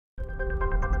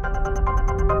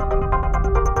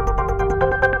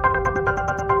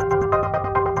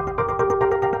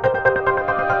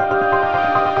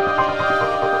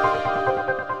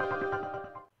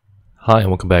Hi and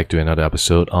welcome back to another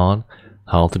episode on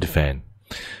how to defend.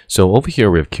 So over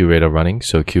here we have QRadar running.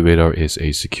 So QRadar is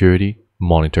a security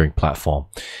monitoring platform,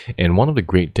 and one of the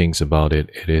great things about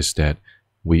it is that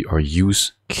we are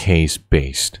use case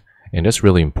based, and that's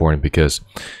really important because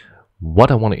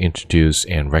what I want to introduce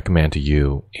and recommend to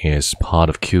you is part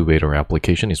of QRadar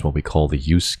application is what we call the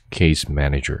use case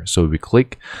manager. So if we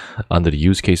click under the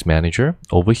use case manager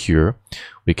over here,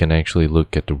 we can actually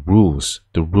look at the rules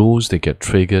that get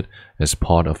triggered as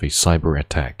part of a cyber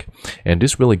attack. And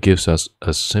this really gives us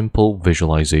a simple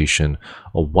visualization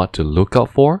of what to look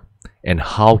out for and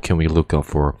how can we look out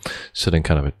for certain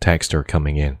kind of attacks that are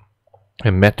coming in,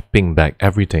 and mapping back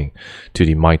everything to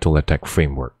the MITRE attack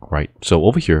framework, right? So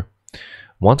over here,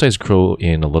 once I scroll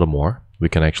in a little more, we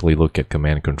can actually look at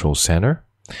Command and Control Center,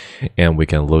 and we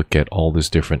can look at all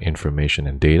this different information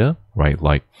and data, right?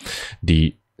 Like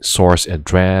the source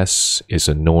address is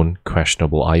a known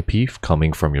questionable IP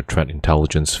coming from your threat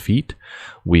intelligence feed.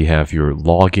 We have your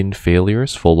login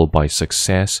failures followed by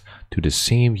success to the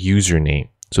same username.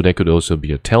 So that could also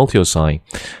be a telltale sign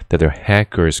that the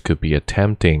hackers could be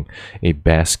attempting a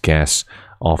best guess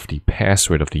of the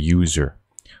password of the user.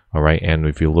 All right, and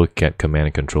if you look at Command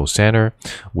and Control Center,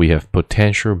 we have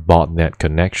potential botnet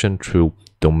connection through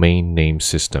domain name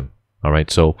system. All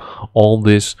right, so all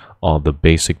these are the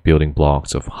basic building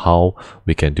blocks of how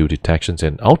we can do detections,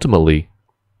 and ultimately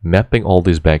mapping all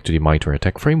this back to the MITRE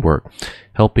attack framework,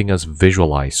 helping us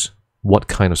visualize what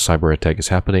kind of cyber attack is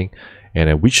happening and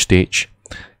at which stage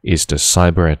is the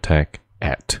cyber attack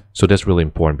at. So that's really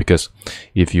important, because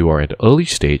if you are at the early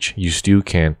stage, you still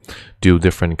can do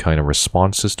different kind of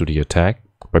responses to the attack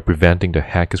by preventing the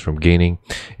hackers from gaining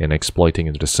and exploiting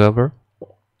into the server.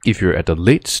 If you're at the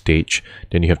late stage,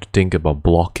 then you have to think about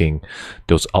blocking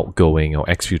those outgoing or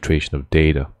exfiltration of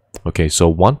data. Okay, so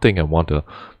one thing I want to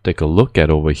take a look at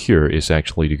over here is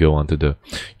actually to go onto the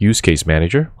use case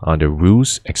manager under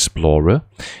Rules Explorer,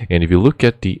 and if you look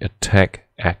at the attack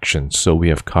actions, so we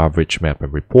have coverage, map,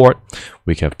 and report.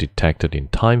 We have detected in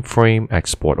time frame,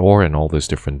 export or, and all this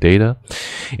different data.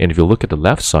 And if you look at the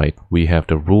left side, we have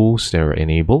the rules that are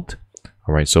enabled.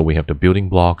 All right, so we have the building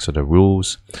blocks of the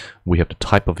rules. We have the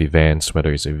type of events,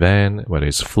 whether it's event, whether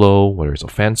it's flow, whether it's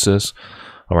offenses.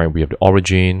 All right, we have the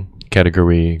origin,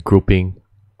 category, grouping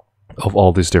of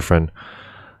all these different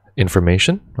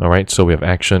information. All right, so we have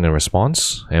action and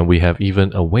response, and we have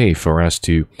even a way for us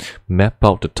to map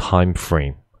out the time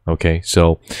frame. Okay,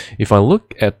 so if I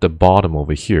look at the bottom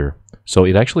over here, so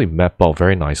it actually mapped out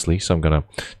very nicely. So I'm gonna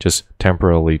just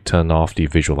temporarily turn off the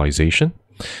visualization.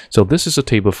 So this is a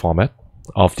table format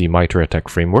of the MITRE attack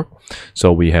framework.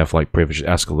 So we have like privilege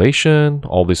escalation,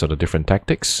 all these other different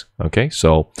tactics. Okay,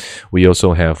 so we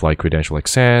also have like credential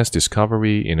access,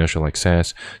 discovery, initial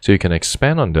access, so you can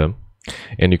expand on them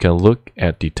and you can look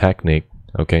at the technique.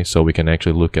 Okay, so we can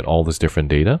actually look at all this different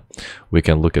data. We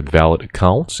can look at valid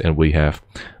accounts, and we have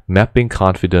mapping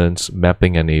confidence,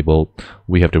 mapping enabled.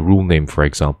 We have the rule name, for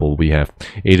example. We have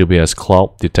AWS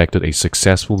Cloud detected a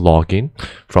successful login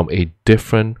from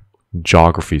different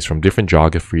geographies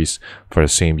for the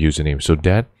same username. So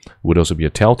that would also be a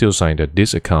telltale sign that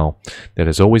this account that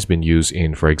has always been used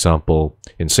in, for example,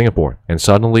 in Singapore, and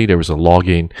suddenly there is a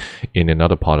login in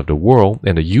another part of the world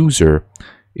and the user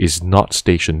is not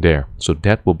stationed there. So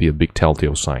that will be a big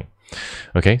telltale sign.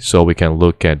 Okay, so we can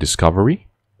look at discovery,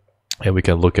 and we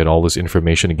can look at all this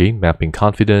information again, mapping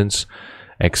confidence,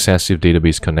 excessive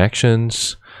database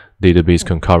connections, database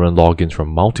concurrent logins from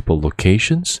multiple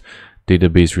locations,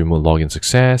 database remote login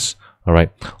success. All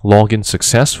right, login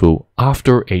successful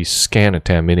after a scan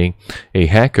attempt, meaning a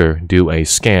hacker do a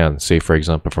scan, say for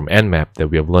example from Nmap, that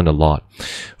we have learned a lot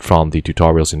from the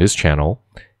tutorials in this channel,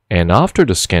 and after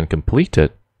the scan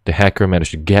completed, the hacker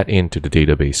managed to get into the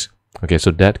database. Okay,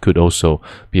 so that could also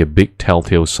be a big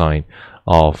telltale sign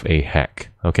of a hack.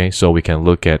 Okay, so we can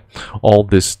look at all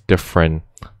this different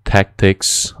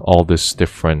tactics, all this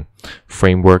different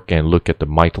framework, and look at the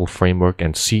MITRE framework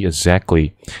and see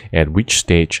exactly at which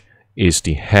stage is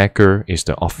the hacker, is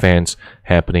the offense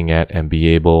happening at, and be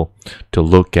able to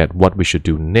look at what we should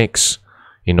do next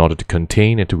in order to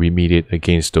contain and to remediate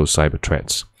against those cyber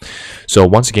threats. So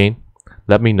once again,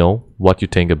 let me know what you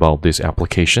think about this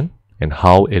application and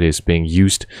how it is being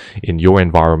used in your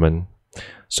environment.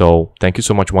 So thank you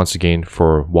so much once again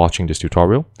for watching this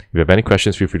tutorial. If you have any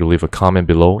questions, feel free to leave a comment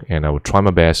below, and I will try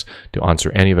my best to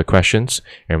answer any of the questions.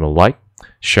 And will like,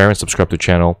 share, and subscribe to the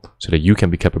channel so that you can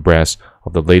be kept abreast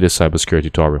of the latest cybersecurity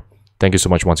tutorial. Thank you so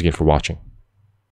much once again for watching.